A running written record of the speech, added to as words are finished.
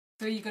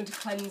So you're going to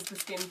cleanse the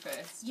skin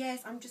first?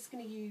 Yes, I'm just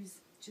going to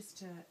use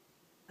just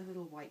a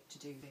little wipe to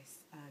do this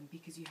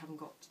because you haven't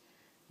got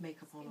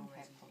makeup on or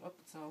hair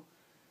product, so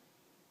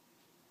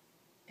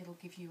it'll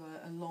give you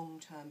a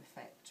long-term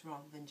effect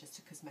rather than just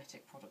a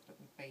cosmetic product that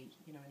would be,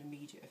 you know, an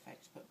immediate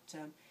effect. But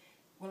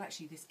well,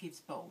 actually, this gives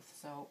both.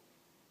 So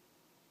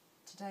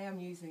today I'm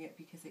using it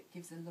because it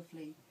gives a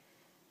lovely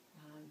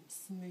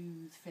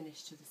smooth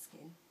finish to the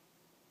skin.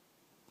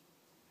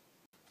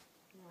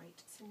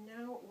 Right, so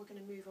now we're going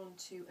to move on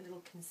to a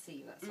little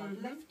concealer. So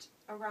I've left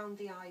around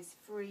the eyes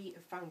free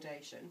of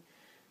foundation.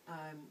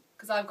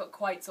 Because I've got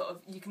quite sort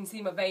of, you can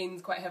see my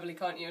veins quite heavily,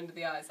 can't you, under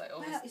the eyes? Like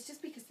always. Well, it's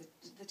just because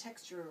the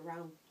texture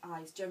around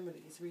eyes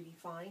generally is really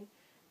fine.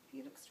 If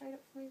you look straight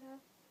up for me there.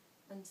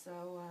 And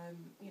so,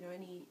 you know,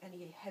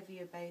 any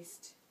heavier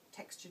based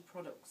textured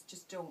products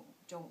just don't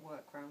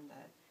work around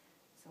there.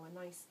 So a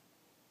nice,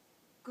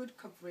 good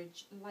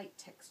coverage, light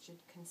textured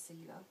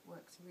concealer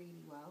works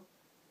really well.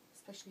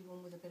 Especially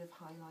one with a bit of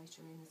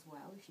highlighter in as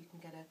well. If you can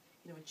get a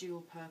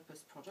dual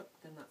purpose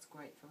product, then that's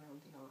great for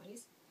around the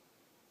eyes.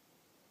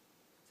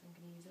 So I'm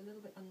going to use a little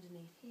bit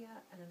underneath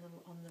here and a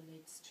little on the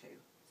lids too.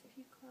 So if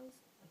you close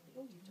the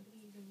lid, I'm going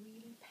to use a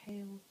really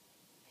pale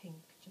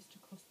pink just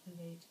across the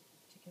lid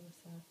to give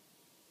us a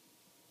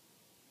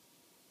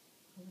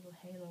little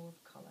halo of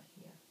colour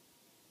here.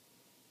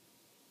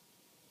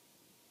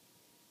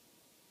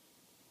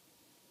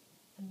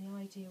 And the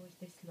idea with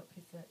this look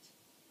is that,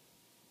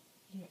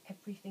 you know,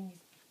 everything is,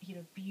 you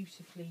know,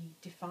 beautifully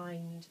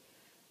defined,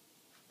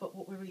 but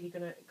what we're really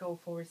going to go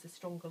for is a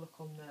stronger look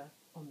on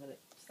the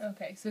lips.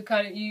 Okay, so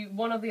kind of you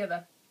one or the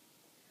other.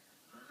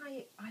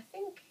 I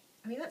think,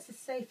 I mean, that's the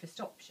safest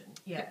option.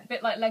 Yeah,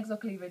 Bit like legs or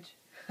cleavage.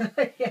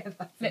 yeah,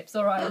 that's Lips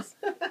or eyes.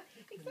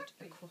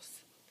 exactly. Across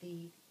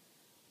the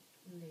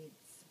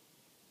lids,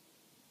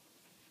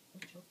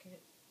 which will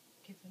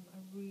give them a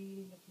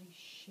really lovely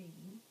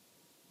sheen.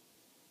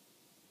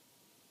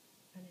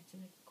 And it's in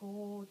a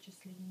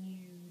gorgeously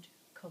nude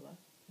colour.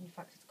 In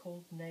fact, it's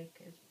called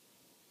Naked.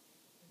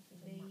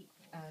 The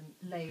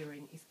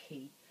layering is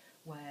key,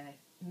 where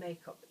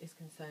makeup is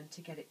concerned,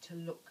 to get it to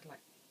look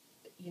like,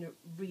 you know,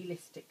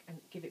 realistic and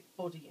give it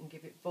body and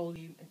give it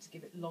volume and to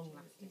give it long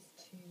lasting.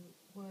 Is to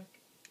work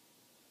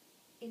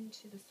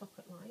into the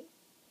socket line,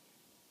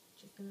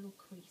 just a little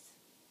crease,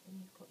 and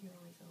you've got your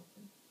eyes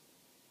open.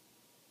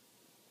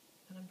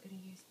 And I'm going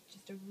to use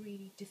just a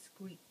really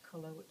discreet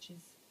colour, which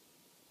is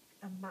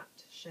a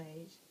matte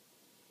shade,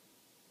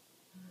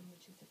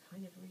 which is a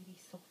kind of really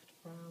soft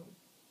brown,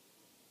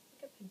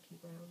 like a pinky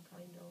brown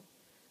kind of.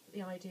 But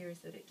the idea is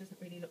that it doesn't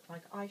really look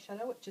like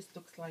eyeshadow, it just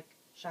looks like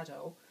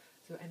shadow,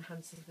 so it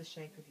enhances the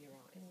shape of your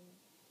eyes.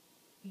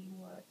 Be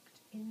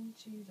worked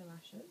into the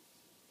lashes,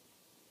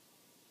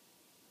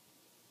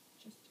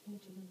 just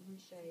into the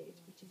shade,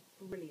 which is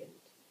brilliant.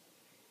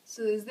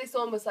 So is this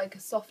almost like a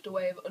softer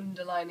way of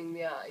underlining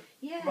the eye,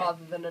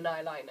 rather than an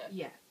eyeliner?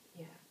 Yeah,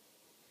 yeah.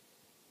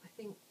 I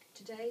think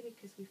today,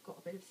 because we've got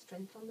a bit of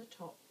strength on the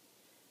top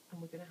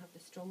and we're going to have the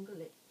stronger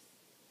lips,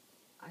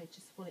 I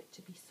just want it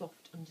to be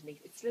soft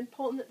underneath. It's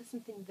important that there's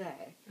something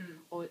there,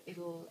 or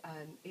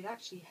it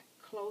actually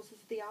closes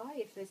the eye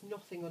if there's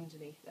nothing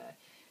underneath there.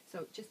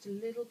 So just a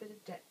little bit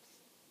of depth,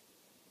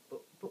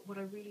 but what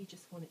I really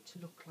just want it to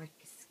look like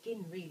is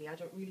skin, really. I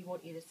don't really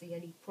want you to see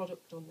any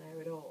product on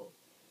there at all,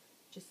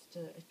 just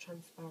a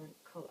transparent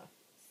colour.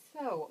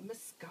 So,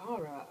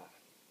 mascara,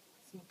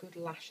 some good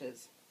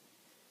lashes.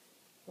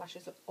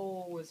 Lashes are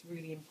always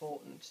really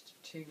important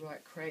to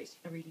create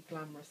a really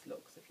glamorous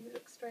look. So if you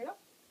look straight up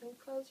and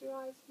close your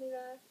eyes for me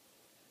there,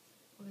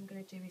 what I'm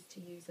going to do is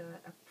to use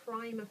a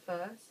primer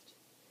first,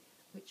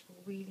 which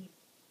will really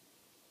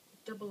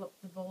double up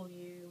the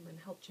volume and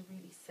help to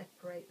really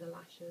separate the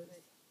lashes.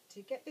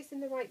 To get this in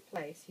the right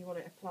place, you want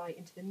to apply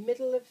into the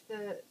middle of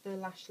the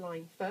lash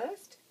line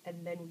first,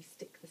 and then we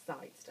stick the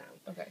sides down.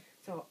 Okay.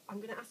 So I'm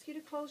going to ask you to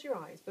close your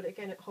eyes, but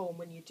again at home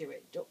when you do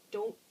it,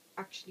 don't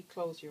actually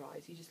close your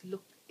eyes. You just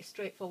look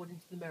straight forward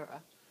into the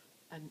mirror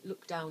and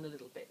look down a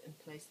little bit and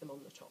place them on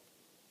the top.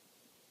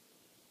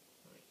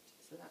 Right,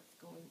 so that's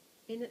going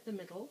in at the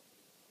middle,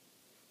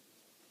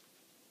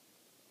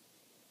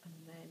 and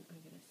then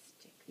I'm going to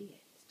stick the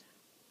ends down.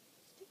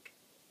 Stick.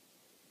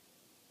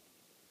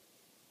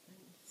 And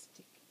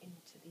stick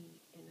into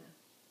the inner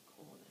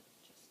corner,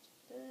 just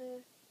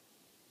there.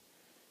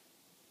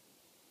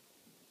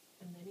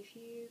 And then if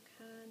you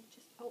can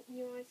just open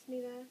your eyes for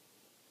me there.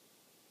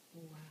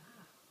 Wow.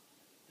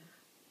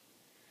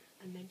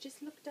 And then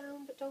just look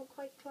down, but don't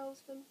quite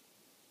close them.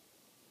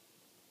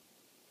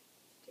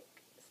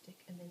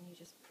 Stick, and then you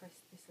just press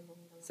this along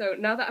the line. So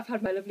now that I've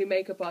had my lovely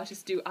makeup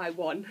artist do eye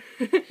 1,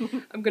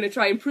 I'm going to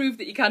try and prove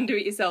that you can do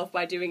it yourself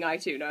by doing eye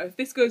 2. Now, if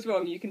this goes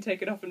wrong, you can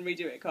take it off and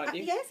redo it, can't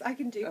you? Yes, I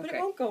can do, but it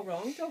won't go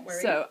wrong, don't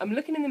worry. So, I'm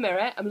looking in the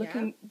mirror, I'm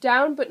looking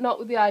down but not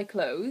with the eye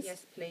closed.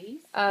 Yes,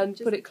 please. And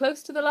put it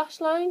close to the lash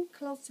line.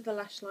 Close to the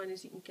lash line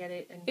as you can get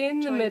it. And in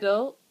the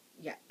middle.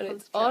 Yeah. And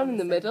it's on in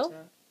the middle.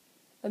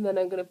 And then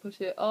I'm going to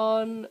put it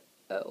on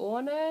at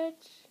one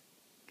edge.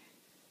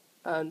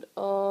 And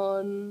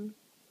on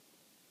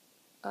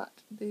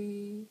at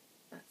the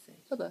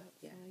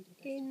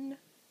in,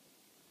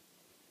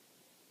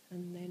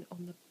 and then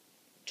on the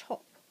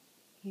top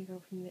you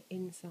go from the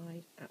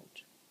inside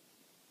out.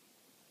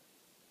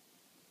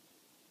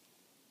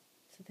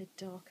 So the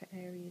darker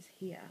areas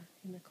here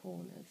in the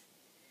corners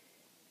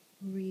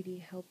really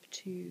help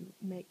to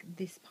make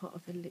this part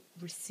of the lip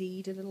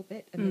recede a little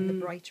bit, and then the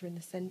brighter in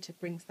the centre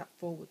brings that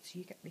forward, so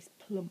you get this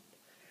plump,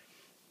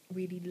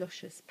 really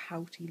luscious,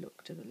 pouty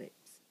look to the lips.